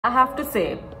I have to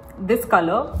say, this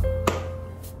color,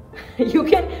 you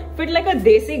can fit like a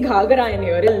desi ghagra in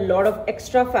here. A lot of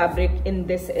extra fabric in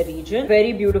this region.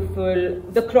 Very beautiful.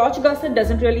 The crotch gusset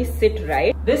doesn't really sit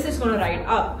right. This is gonna ride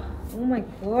up. Oh my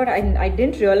god, I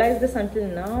didn't realize this until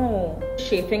now.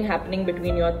 Chafing happening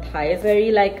between your thighs.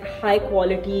 Very like high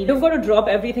quality. You've got to drop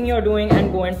everything you're doing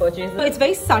and go and purchase it. So it's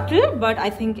very subtle, but I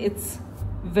think it's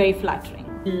very flattering.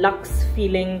 Luxe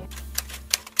feeling.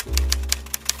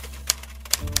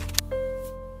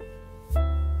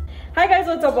 Hi guys,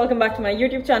 what's up? Welcome back to my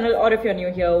YouTube channel, or if you're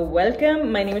new here, welcome.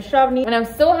 My name is Shrawani and I'm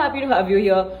so happy to have you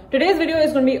here. Today's video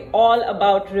is going to be all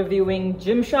about reviewing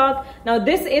Gymshark. Now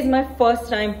this is my first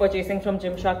time purchasing from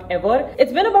Gymshark ever.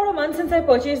 It's been about a month since I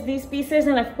purchased these pieces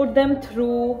and I've put them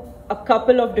through a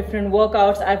couple of different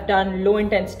workouts. I've done low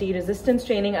intensity resistance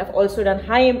training. I've also done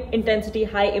high intensity,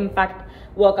 high impact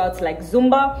workouts like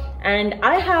Zumba, and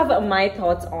I have my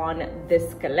thoughts on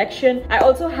this collection. I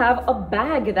also have a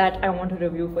bag that I want to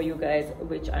review for you guys,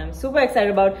 which I'm super excited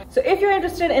about. So if you're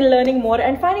interested in learning more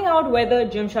and finding out whether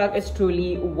Gymshark is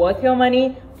truly worth your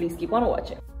money, please keep on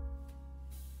watching.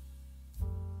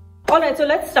 Alright, so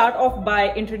let's start off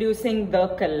by introducing the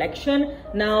collection.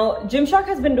 Now, Gymshark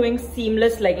has been doing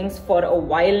seamless leggings for a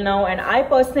while now, and I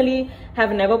personally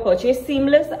have never purchased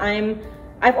seamless.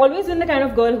 I've always been the kind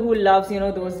of girl who loves, you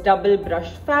know, those double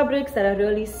brushed fabrics that are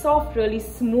really soft, really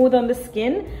smooth on the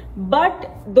skin. But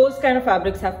those kind of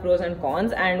fabrics have pros and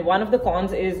cons, and one of the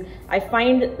cons is I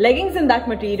find leggings in that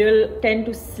material tend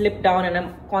to slip down and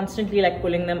I'm constantly like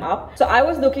pulling them up. So I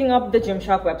was looking up the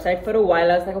Gymshark website for a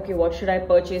while. I was like, okay, what should I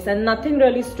purchase? And nothing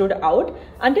really stood out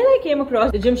until I came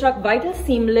across the Gymshark Vital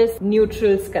Seamless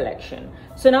Neutrals collection.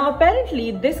 So now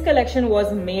apparently this collection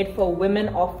was made for women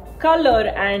of color,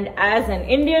 and as an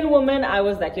Indian woman, I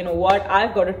was like, you know what,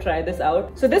 I've got to try this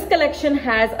out. So this collection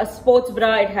has a sports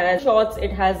bra, it has shorts,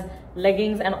 it has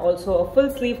leggings, and also a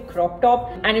full sleeve crop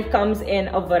top, and it comes in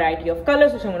a variety of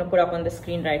colors, which I'm going to put up on the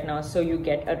screen right now so you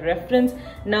get a reference.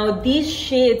 Now these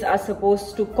shades are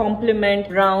supposed to complement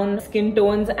brown skin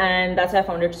tones, and that's why I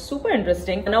found it super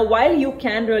interesting. Now while you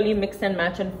can really mix and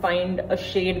match and find a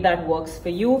shade that works for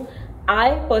you,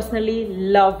 I personally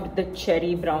loved the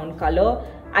cherry brown color.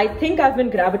 I think I've been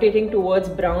gravitating towards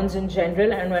browns in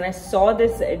general, and when I saw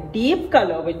this deep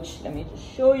color, which let me just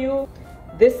show you,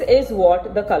 this is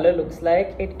what the color looks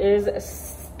like. It is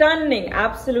stunning,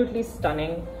 absolutely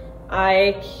stunning.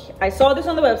 I saw this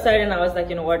on the website and I was like,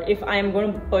 you know what, if I'm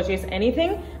going to purchase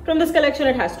anything from this collection,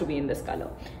 it has to be in this color,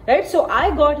 right? So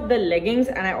I got the leggings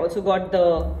and I also got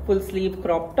the full sleeve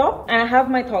crop top, and I have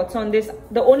my thoughts on this.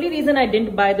 The only reason I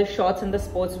didn't buy the shorts and the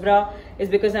sports bra is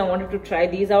because I wanted to try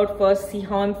these out first, see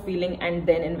how I'm feeling, and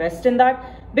then invest in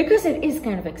that, because it is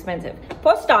kind of expensive.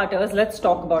 For starters, let's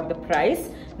talk about the price.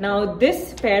 Now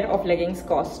this pair of leggings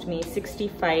cost me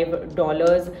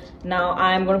 $65. Now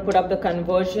I'm going to put up the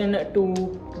conversion to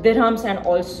dirhams and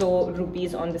also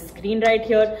rupees on the screen right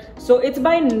here. So it's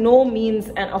by no means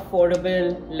an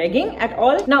affordable legging at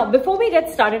all. Now before we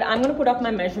get started, I'm going to put up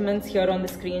my measurements here on the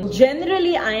screen.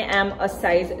 Generally I am a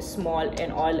size small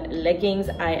in all leggings.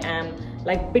 I am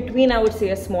like between, I would say,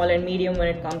 a small and medium when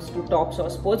it comes to tops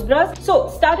or sports bras. So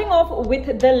starting off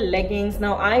with the leggings,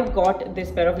 now I got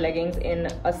this pair of leggings in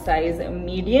a size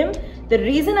medium. The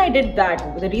reason I did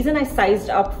that, the reason I sized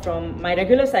up from my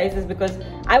regular size, is because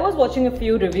I was watching a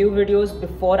few review videos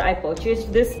before I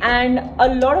purchased this, and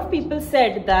a lot of people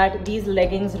said that these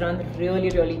leggings run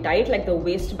really tight, like the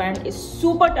waistband is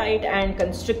super tight and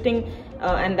constricting,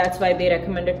 and that's why they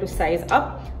recommended to size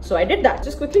up. So I did that.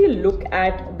 Just quickly look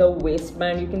at the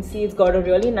waistband. You can see it's got a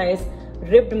really nice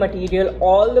ribbed material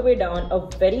all the way down, a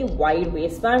very wide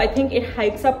waistband. I think it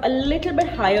hikes up a little bit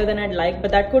higher than I'd like,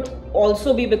 but that could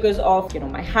also be because of, you know,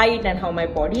 my height and how my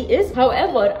body is.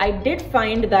 However, I did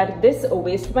find that this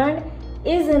waistband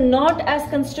is not as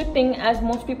constricting as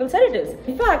most people said it is.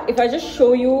 In fact, if I just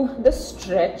show you the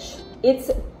stretch,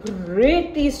 it's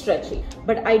pretty stretchy,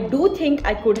 but I do think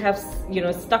I could have, you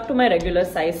know, stuck to my regular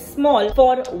size small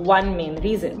for one main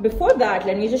reason. Before that,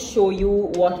 let me just show you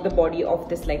what the body of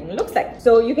this legging looks like.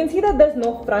 So you can see that there's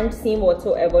no front seam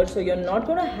whatsoever, so you're not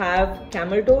going to have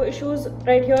camel toe issues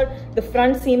right here. The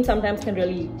front seam sometimes can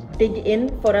really dig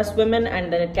in for us women,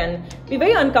 and then it can be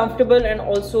very uncomfortable and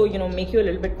also, you know, make you a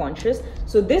little bit conscious.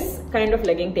 So this kind of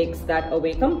legging takes that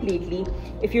away completely.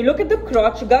 If you look at the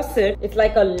crotch gusset, it's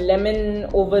like a lemon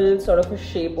oval sort of a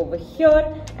shape over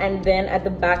here, and then at the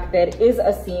back there is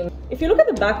a seam. If you look at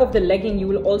the back of the legging, you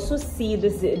will also see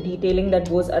this detailing that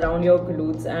goes around your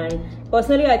glutes, and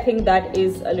personally I think that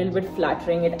is a little bit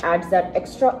flattering. It adds that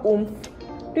extra oomph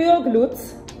to your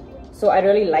glutes, so I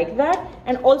really like that.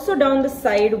 And also down the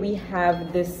side we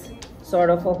have this sort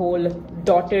of a whole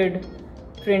dotted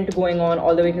print going on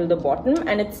all the way till the bottom,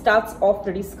 and it starts off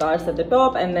pretty scarce at the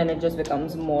top and then it just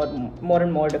becomes more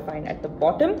and more defined at the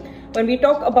bottom. When we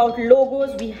talk about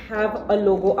logos, we have a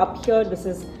logo up here. This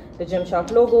is the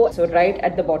Gymshark logo. So right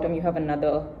at the bottom you have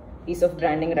another piece of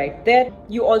branding right there.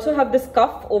 You also have this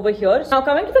cuff over here. Now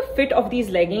coming to the fit of these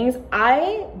leggings,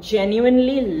 I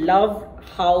genuinely love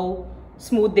how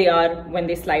smooth they are when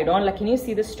they slide on. Like, can you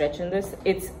see the stretch in this?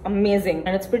 It's amazing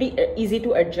and it's pretty easy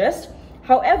to adjust.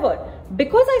 However,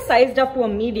 because I sized up to a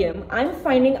medium, I'm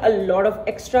finding a lot of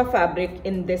extra fabric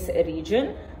in this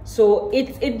region. So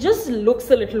it just looks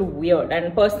a little weird,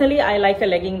 and personally I like a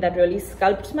legging that really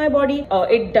sculpts my body.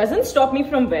 It doesn't stop me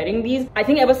from wearing these. I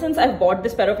think ever since I've bought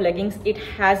this pair of leggings, it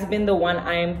has been the one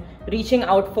I'm reaching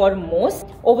out for most.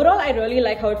 Overall, I really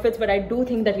like how it fits, but I do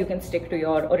think that you can stick to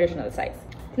your original size.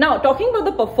 Now, talking about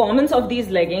the performance of these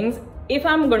leggings, if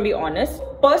I'm going to be honest,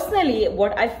 personally,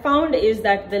 what I found is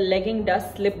that the legging does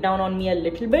slip down on me a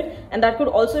little bit, and that could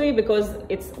also be because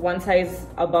it's one size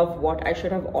above what I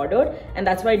should have ordered, and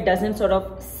that's why it doesn't sort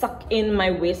of suck in my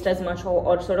waist as much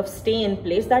or sort of stay in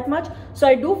place that much. So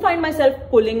I do find myself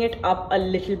pulling it up a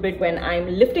little bit when I'm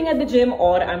lifting at the gym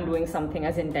or I'm doing something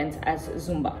as intense as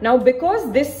Zumba. Now,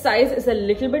 because this size is a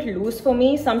little bit loose for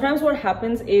me, sometimes what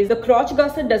happens is the crotch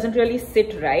gusset doesn't really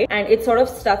sit right and it sort of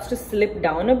starts to slip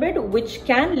down a bit, which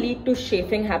can lead to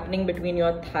chafing happening between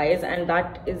your thighs, and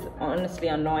that is honestly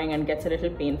annoying and gets a little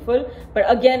painful. But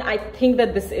again, I think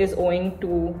that this is owing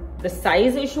to the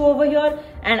size issue over here,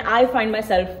 and I find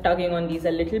myself tugging on these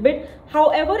a little bit.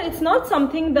 However, it's not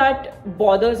something that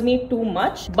bothers me too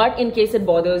much, but in case it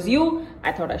bothers you,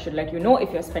 I thought I should let you know.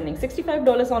 If you're spending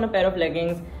 $65 on a pair of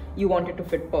leggings, you want it to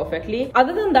fit perfectly.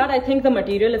 Other than that, I think the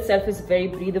material itself is very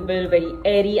breathable, very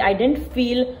airy. I didn't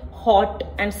feel hot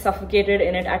and suffocated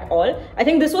in it at all. I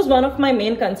think this was one of my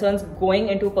main concerns going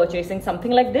into purchasing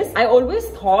something like this. I always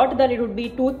thought that it would be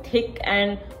too thick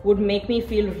and would make me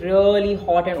feel really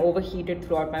hot and overheated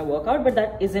throughout my workout, but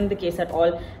that isn't the case at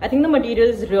all. I think the material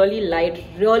is really light,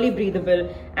 really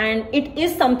breathable, and it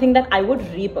is something that I would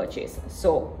repurchase.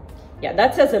 So yeah,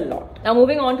 that says a lot. Now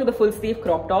moving on to the full sleeve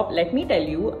crop top, let me tell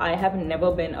you, I have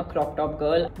never been a crop top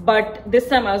girl, but this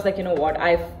time I was like, you know what,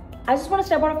 I just want to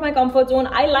step out of my comfort zone.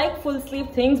 I like full sleeve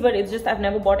things, but it's just I've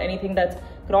never bought anything that's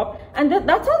cropped. And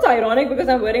that sounds ironic because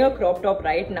I'm wearing a crop top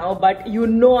right now, but you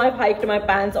know I've hiked my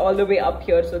pants all the way up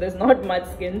here, so there's not much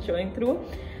skin showing through.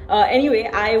 Anyway,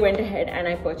 I went ahead and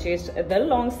I purchased the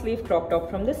long sleeve crop top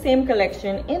from the same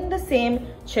collection in the same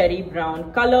cherry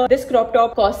brown color. This crop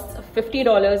top costs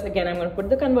 $50. Again, I'm going to put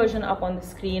the conversion up on the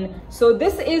screen. So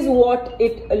this is what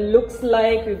it looks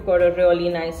like. We've got a really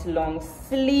nice long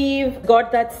sleeve,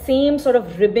 got that same sort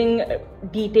of ribbing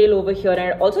detail over here,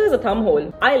 and also there's a thumb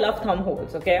hole. I love thumb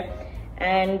holes, okay?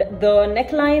 And the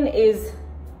neckline is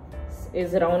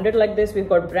rounded like this. We've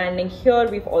got branding here.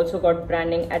 We've also got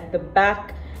branding at the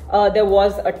back. There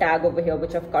was a tag over here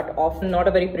which I've cut off, not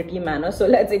a very pretty manner, so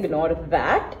let's ignore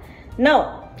that.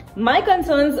 Now, my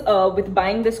concerns with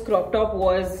buying this crop top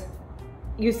was,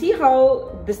 you see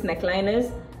how this neckline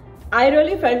is? I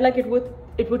really felt like it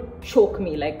would choke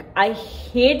me. Like, I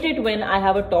hate it when I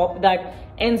have a top that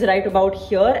ends right about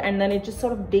here and then it just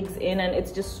sort of digs in and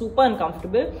it's just super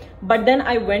uncomfortable. But then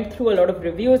I went through a lot of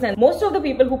reviews, and most of the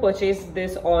people who purchased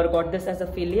this or got this as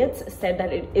affiliates said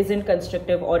that it isn't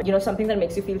constrictive or, you know, something that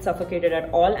makes you feel suffocated at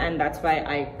all, and that's why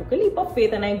I took a leap of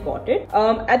faith and I got it.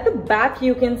 At the back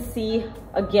you can see,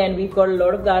 again, we've got a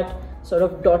lot of that sort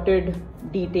of dotted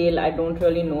detail. I don't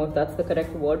really know if that's the correct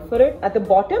word for it. At the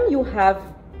bottom you have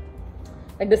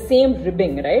like the same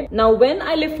ribbing, right? Now, when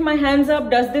I lift my hands up,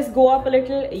 does this go up a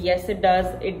little? Yes, it does.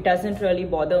 It doesn't really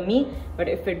bother me, but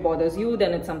if it bothers you,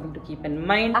 then it's something to keep in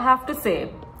mind. I have to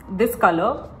say, this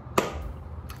color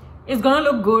is gonna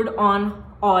look good on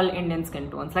all Indian skin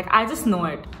tones. Like, I just know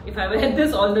it. If I wear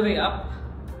this all the way up,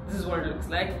 this is what it looks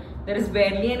like. There is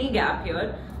barely any gap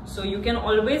here. So you can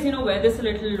always, you know, wear this a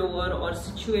little lower or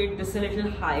situate this a little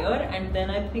higher, and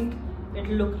then I think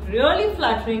it'll look really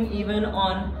flattering even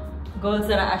on girls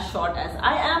that are as short as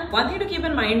I am. One thing to keep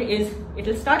in mind is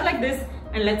it'll start like this,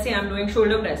 and let's say I'm doing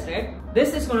shoulder press, right?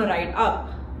 This is gonna ride up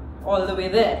all the way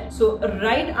there. So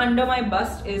right under my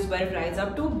bust is where it rides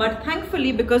up to, but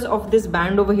thankfully because of this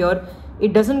band over here,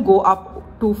 it doesn't go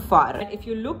up too far. And if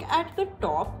you look at the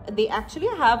top, they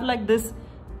actually have like this,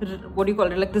 what do you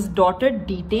call it, like this dotted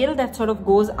detail that sort of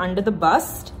goes under the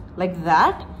bust like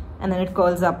that, and then it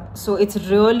curls up. So it's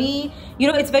really,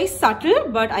 you know, it's very subtle,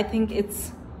 but I think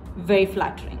it's very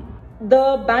flattering.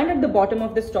 The band at the bottom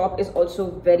of this top is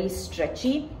also very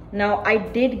stretchy. Now, I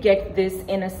did get this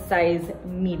in a size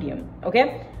medium,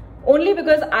 okay? only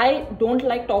because I don't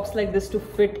like tops like this to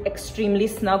fit extremely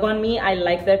snug on me. I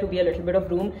like there to be a little bit of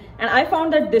room, and I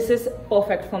found that this is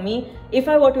perfect for me. If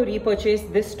I were to repurchase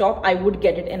this top, I would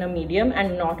get it in a medium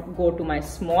and not go to my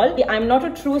small. I'm not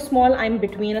a true small, I'm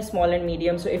between a small and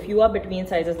medium, so if you are between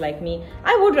sizes like me,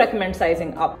 I would recommend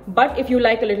sizing up. But if you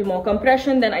like a little more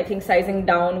compression, then I think sizing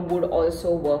down would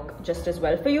also work just as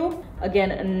well for you.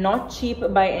 Again, not cheap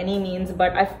by any means,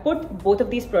 but I've put both of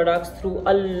these products through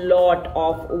a lot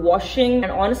of washing,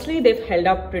 and honestly they've held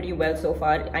up pretty well so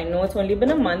far. I know it's only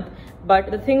been a month,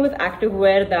 but the thing with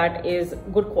activewear that is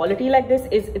good quality like this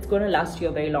is it's going to last you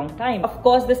a very long time. Of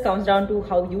course, this comes down to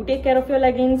how you take care of your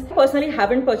leggings. I personally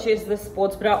haven't purchased the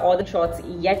sports bra or the shorts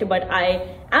yet, but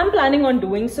I am planning on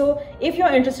doing so. If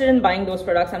you're interested in buying those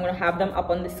products, I'm going to have them up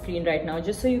on the screen right now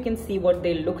just so you can see what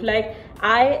they look like.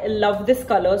 I love this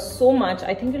color so much.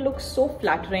 I think it looks so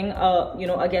flattering, you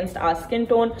know, against our skin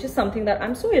tone, which is something that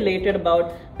I'm so elated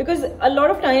about, because a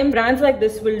lot of time brands like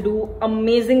this will do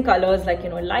amazing colors like, you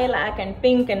know, lilac and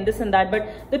pink and this and that, but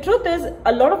the truth is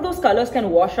a lot of those colors can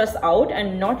wash us out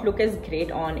and not look as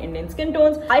great on Indian skin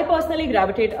tones. I personally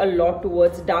gravitate a lot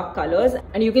towards dark colors,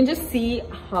 and you can just see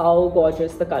how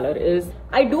gorgeous the color is.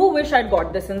 I do wish I'd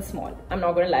got this in small, I'm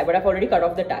not gonna lie, but I've already cut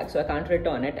off the tag, so I can't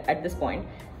return it at this point.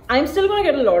 I'm still going to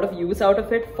get a lot of use out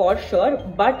of it for sure,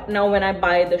 but now when I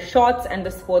buy the shorts and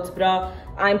the sports bra,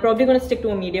 I'm probably going to stick to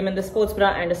a medium in the sports bra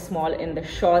and a small in the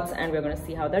shorts, and we're going to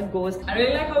see how that goes. I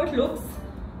really like how it looks.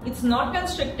 It's not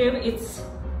constrictive, it's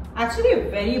actually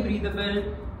very breathable.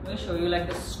 I'm going to show you like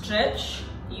the stretch,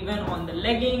 even on the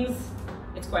leggings,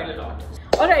 it's quite a lot.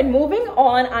 Alright, moving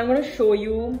on, I'm going to show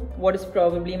you what is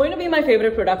probably going to be my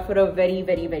favorite product for a very,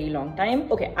 very, very long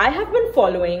time. Okay, I have been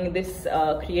following this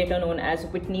creator known as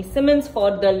Whitney Simmons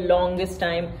for the longest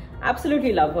time.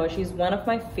 Absolutely love her. She's one of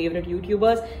my favorite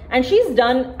YouTubers, and she's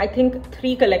done, I think,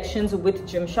 3 collections with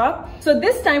Gymshark. So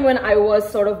this time when I was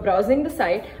sort of browsing the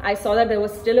site, I saw that there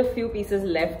was still a few pieces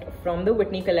left from the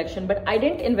Whitney collection, but I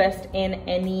didn't invest in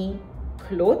any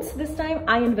clothes this time.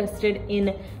 I invested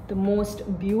in the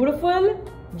most beautiful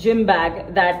gym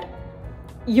bag that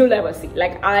you'll ever see.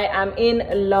 Like, I am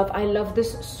in love. I love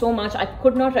this so much. I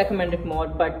could not recommend it more,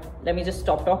 but let me just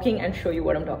stop talking and show you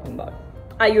what I'm talking about.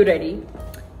 Are you ready?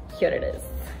 Here it is.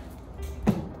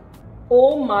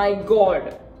 Oh my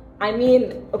god. I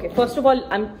mean, okay, first of all,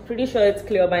 I'm pretty sure it's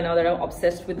clear by now that I'm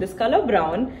obsessed with this color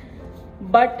brown,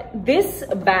 but this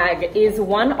bag is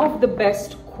one of the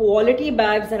best quality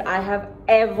bags that I have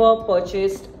ever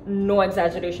purchased. No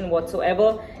exaggeration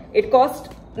whatsoever. It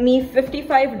cost me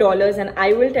 $55, and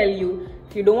I will tell you,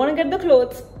 if you don't want to get the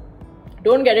clothes,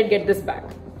 don't get it, get this bag.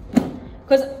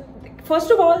 Because first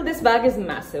of all, this bag is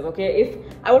massive, okay? If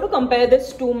I were to compare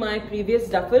this to my previous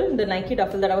duffel, the Nike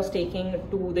duffel that I was taking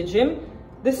to the gym,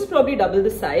 this is probably double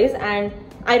the size, and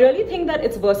I really think that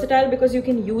it's versatile because you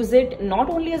can use it not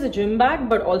only as a gym bag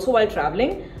but also while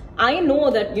traveling. I know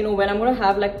that, you know, when I'm going to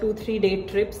have like 2-3 day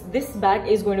trips, this bag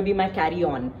is going to be my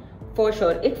carry-on for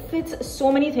sure. It fits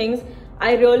so many things.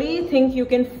 I really think you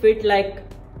can fit like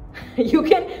you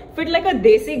can fit like a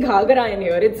desi ghagra in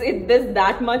here. There's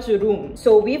that much room.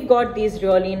 So we've got these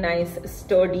really nice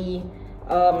sturdy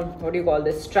what do you call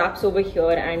this, straps over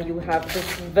here, and you have this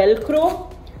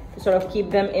velcro to sort of keep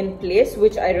them in place,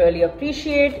 which I really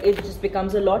appreciate. It just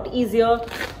becomes a lot easier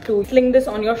to sling this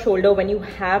on your shoulder when you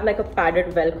have like a padded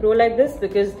velcro like this,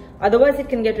 because otherwise it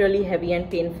can get really heavy and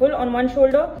painful on one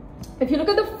shoulder. If you look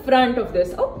at the front of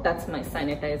this, oh, that's my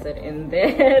sanitizer in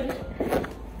there.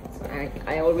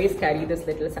 I always carry this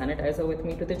little sanitizer with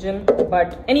me to the gym.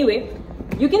 But anyway,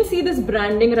 you can see this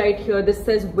branding right here. This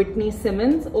says Whitney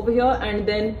Simmons over here. And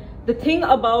then the thing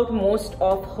about most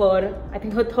of her, I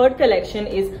think her third collection,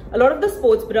 is a lot of the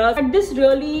sports bras had this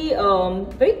really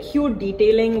very cute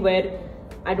detailing where,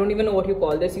 I don't even know what you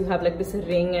call this. You have like this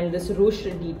ring and this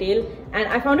ruche detail. And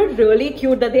I found it really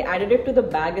cute that they added it to the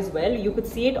bag as well. You could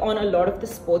see it on a lot of the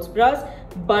sports bras,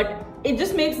 but it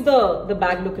just makes the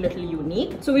bag look a little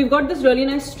unique. So we've got this really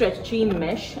nice stretchy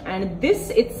mesh, and this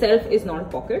itself is not a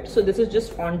pocket. So this is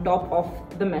just on top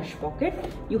of the mesh pocket.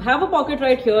 You have a pocket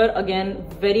right here. Again,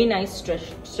 very nice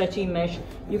stretchy mesh.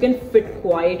 You can fit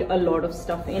quite a lot of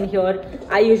stuff in here.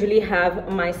 I usually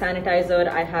have my sanitizer.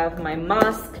 I have my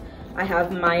mask. I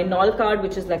have my NOL card,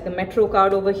 which is like the metro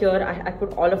card over here. I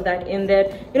put all of that in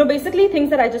there. You know, basically things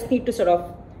that I just need to sort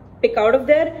of pick out of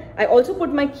there. I also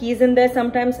put my keys in there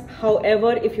sometimes.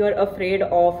 However, if you're afraid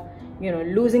of, you know,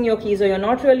 losing your keys, or you're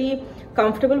not really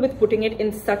comfortable with putting it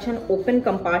in such an open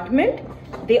compartment,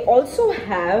 they also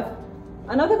have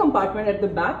another compartment at the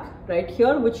back right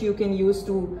here, which you can use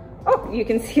to, oh, you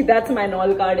can see that's my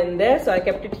NOL card in there. So I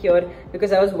kept it here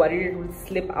because I was worried it would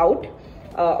slip out.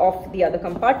 of the other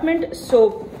compartment.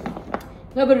 So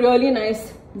you have a really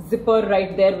nice zipper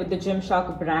right there with the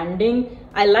Gymshark branding.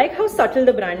 I like how subtle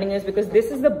the branding is because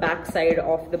this is the back side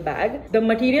of the bag. The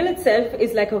material itself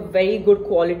is like a very good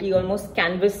quality, almost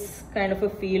canvas kind of a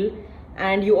feel.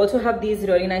 And you also have these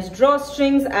really nice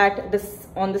drawstrings at this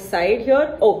on the side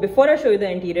here. Oh, before I show you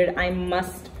the interior, I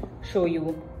must show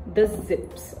you the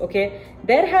zips. Okay,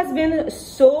 there has been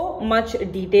so much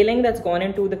detailing that's gone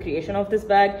into the creation of this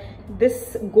bag.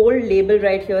 This gold label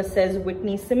right here says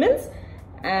Whitney Simmons,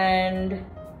 and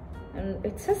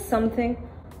it says something.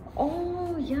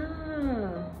 Oh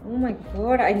yeah, oh my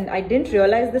god, I didn't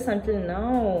realize this until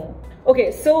now.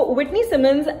 Okay, so Whitney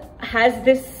Simmons has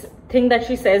this thing that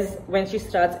she says when she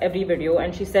starts every video,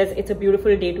 and she says it's a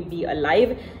beautiful day to be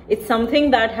alive. It's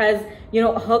something that has, you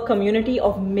know, her community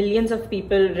of millions of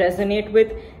people resonate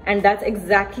with, and that's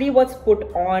exactly what's put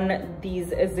on these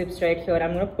zips right here.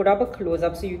 I'm going to put up a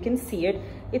close-up so you can see it.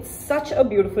 It's such a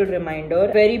beautiful reminder,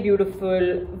 very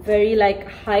beautiful, very like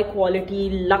high quality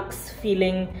luxe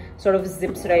feeling sort of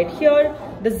zips right here.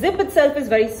 The zip itself is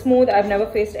very smooth. I've never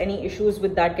faced any issues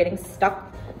with that getting stuck.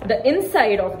 The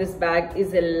inside of this bag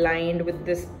is aligned with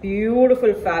this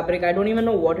beautiful fabric. I don't even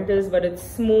know what it is, but it's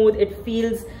smooth. It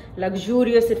feels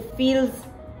luxurious. It feels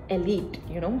elite,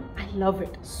 you know. I love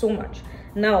it so much.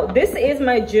 Now, this is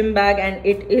my gym bag and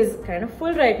it is kind of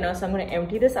full right now. So I'm going to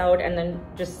empty this out and then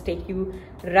just take you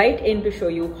right in to show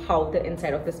you how the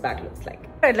inside of this bag looks like.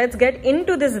 All right, let's get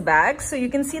into this bag. So you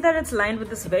can see that it's lined with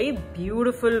this very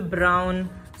beautiful brown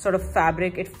sort of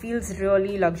fabric. It feels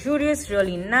really luxurious,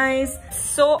 really nice.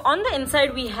 So on the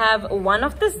inside, we have one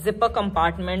of the zipper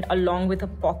compartment along with a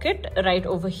pocket right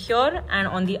over here. And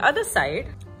on the other side,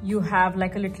 you have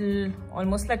like a little,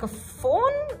 almost like a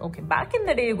phone. Okay, back in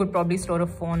the day, you could probably store a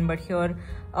phone, but here,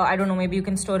 I don't know, maybe you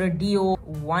can store a DO.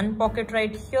 One pocket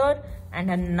right here and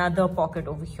another pocket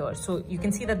over here. So you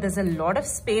can see that there's a lot of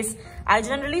space. I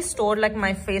generally store like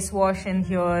my face wash in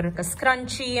here, a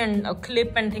scrunchie and a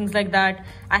clip and things like that.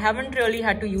 I haven't really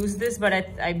had to use this, but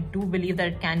I do believe that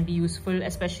it can be useful,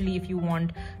 especially if you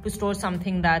want to store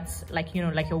something that's like, you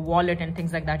know, like your wallet and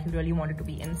things like that. You really want it to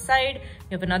be inside.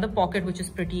 You have another pocket, which is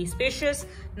pretty spacious.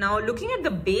 Now, looking at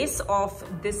the base of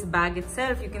this bag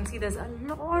itself, you can see there's a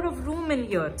lot of room in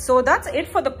here. So that's it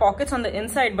for the pockets on the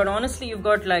inside, but honestly, you've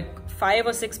got like 5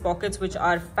 or 6 pockets, which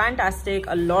are fantastic.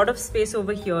 A lot of space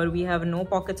over here. We have no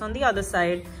pockets on the other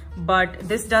side, but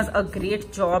this does a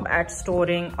great job at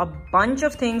storing a bunch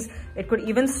of things. It could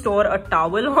even store a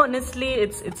towel. Honestly,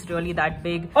 it's really that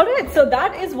big. All right, so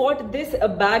that is what this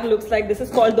bag looks like. This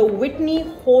is called the Whitney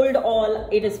Holdall.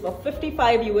 It is for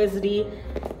 55 USD.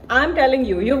 I'm telling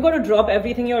you, you've got to drop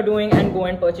everything you're doing and go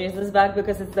and purchase this bag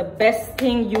because it's the best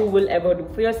thing you will ever do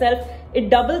for yourself. It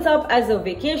doubles up as a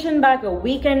vacation bag, a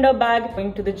weekender bag,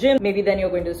 going to the gym. Maybe then you're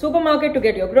going to the supermarket to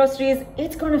get your groceries.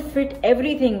 It's going to fit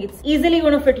everything. It's easily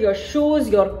going to fit your shoes,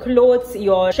 your clothes,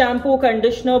 your shampoo,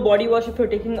 conditioner, body wash if you're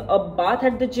taking a bath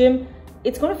at the gym.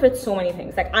 It's going to fit so many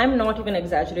things. Like, I'm not even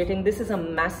exaggerating. This is a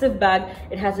massive bag.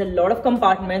 It has a lot of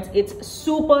compartments. It's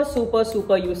super, super,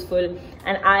 super useful.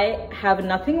 And I have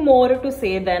nothing more to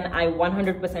say than I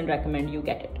 100% recommend you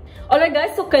get it. Alright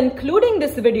guys, so concluding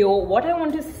this video, what I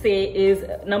want to say is,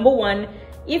 number one,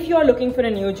 if you're looking for a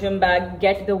new gym bag,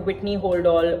 get the Whitney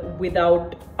Holdall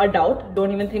without a doubt.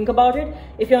 Don't even think about it.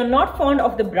 If you're not fond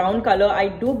of the brown color, I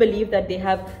do believe that they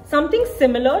have something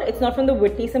similar. It's not from the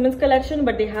Whitney Simmons collection,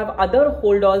 but they have other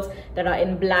Holdalls that are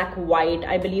in black, white.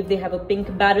 I believe they have a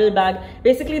pink barrel bag.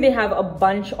 Basically, they have a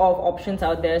bunch of options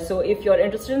out there. So if you're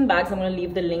interested in bags, I'm going to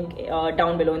leave the link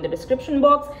down below in the description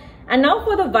box. And now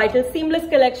for the Vital Seamless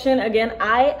collection. Again,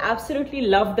 I absolutely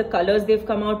love the colors they've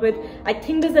come out with. I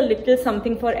think there's a little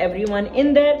something for everyone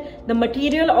in there. The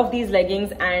material of these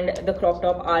leggings and the crop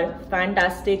top are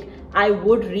fantastic. I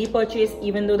would repurchase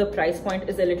even though the price point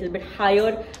is a little bit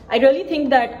higher. I really think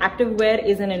that activewear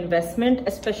is an investment,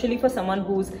 especially for someone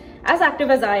who's as active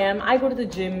as I am. I go to the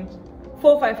gym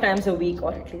 4 or 5 times a week,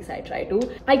 or at least I try to.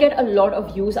 I get a lot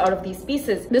of use out of these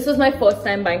pieces. This was my first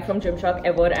time buying from Gymshark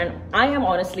ever, and I am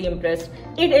honestly impressed.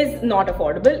 It is not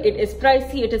affordable. It is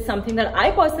pricey. It is something that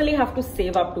I personally have to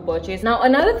save up to purchase. Now,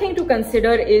 another thing to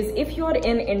consider is if you're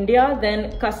in India,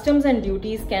 then customs and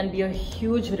duties can be a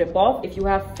huge ripoff. If you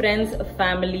have friends,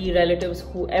 family, relatives,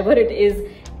 whoever it is,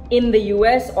 in the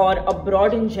US or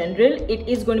abroad in general, it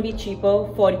is going to be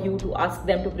cheaper for you to ask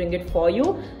them to bring it for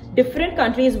you. Different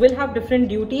countries will have different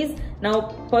duties.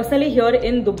 Now, personally here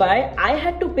in Dubai, I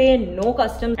had to pay no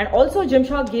customs, and also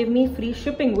Gymshark gave me free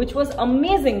shipping, which was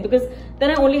amazing because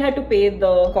then I only had to pay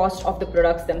the cost of the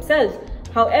products themselves.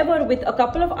 However, with a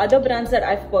couple of other brands that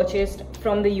I've purchased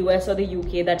from the US or the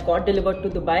UK that got delivered to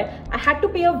Dubai, I had to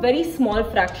pay a very small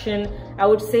fraction. I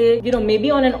would say, you know, maybe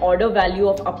on an order value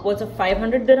of upwards of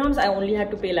 500 dirhams, I only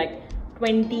had to pay like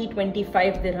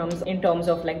 20-25 dirhams in terms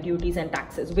of like duties and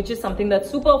taxes, which is something that's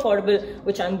super affordable,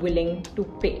 which I'm willing to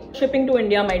pay. Shipping to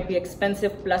India might be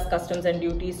expensive plus customs and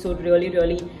duties, so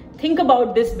really think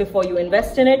about this before you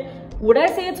invest in it. Would I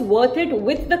say it's worth it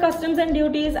with the customs and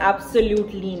duties?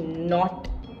 Absolutely not.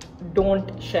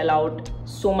 Don't shell out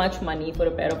so much money for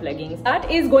a pair of leggings. That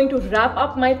is going to wrap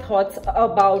up my thoughts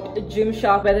about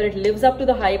Gymshark, whether it lives up to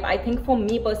the hype. I think for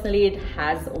me personally, it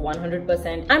has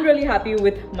 100%. I'm really happy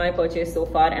with my purchase so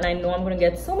far, and I know I'm going to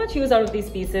get so much use out of these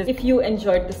pieces. If you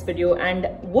enjoyed this video and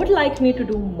would like me to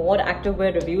do more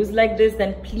activewear reviews like this,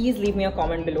 then please leave me a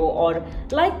comment below or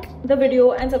like the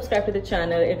video and subscribe to the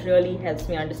channel. It really helps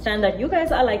me understand that you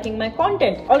guys are liking my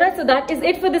content. Alright, so that is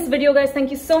it for this video, guys.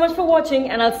 Thank you so much for watching,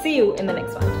 and I'll see you in the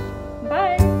next one.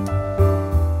 Bye.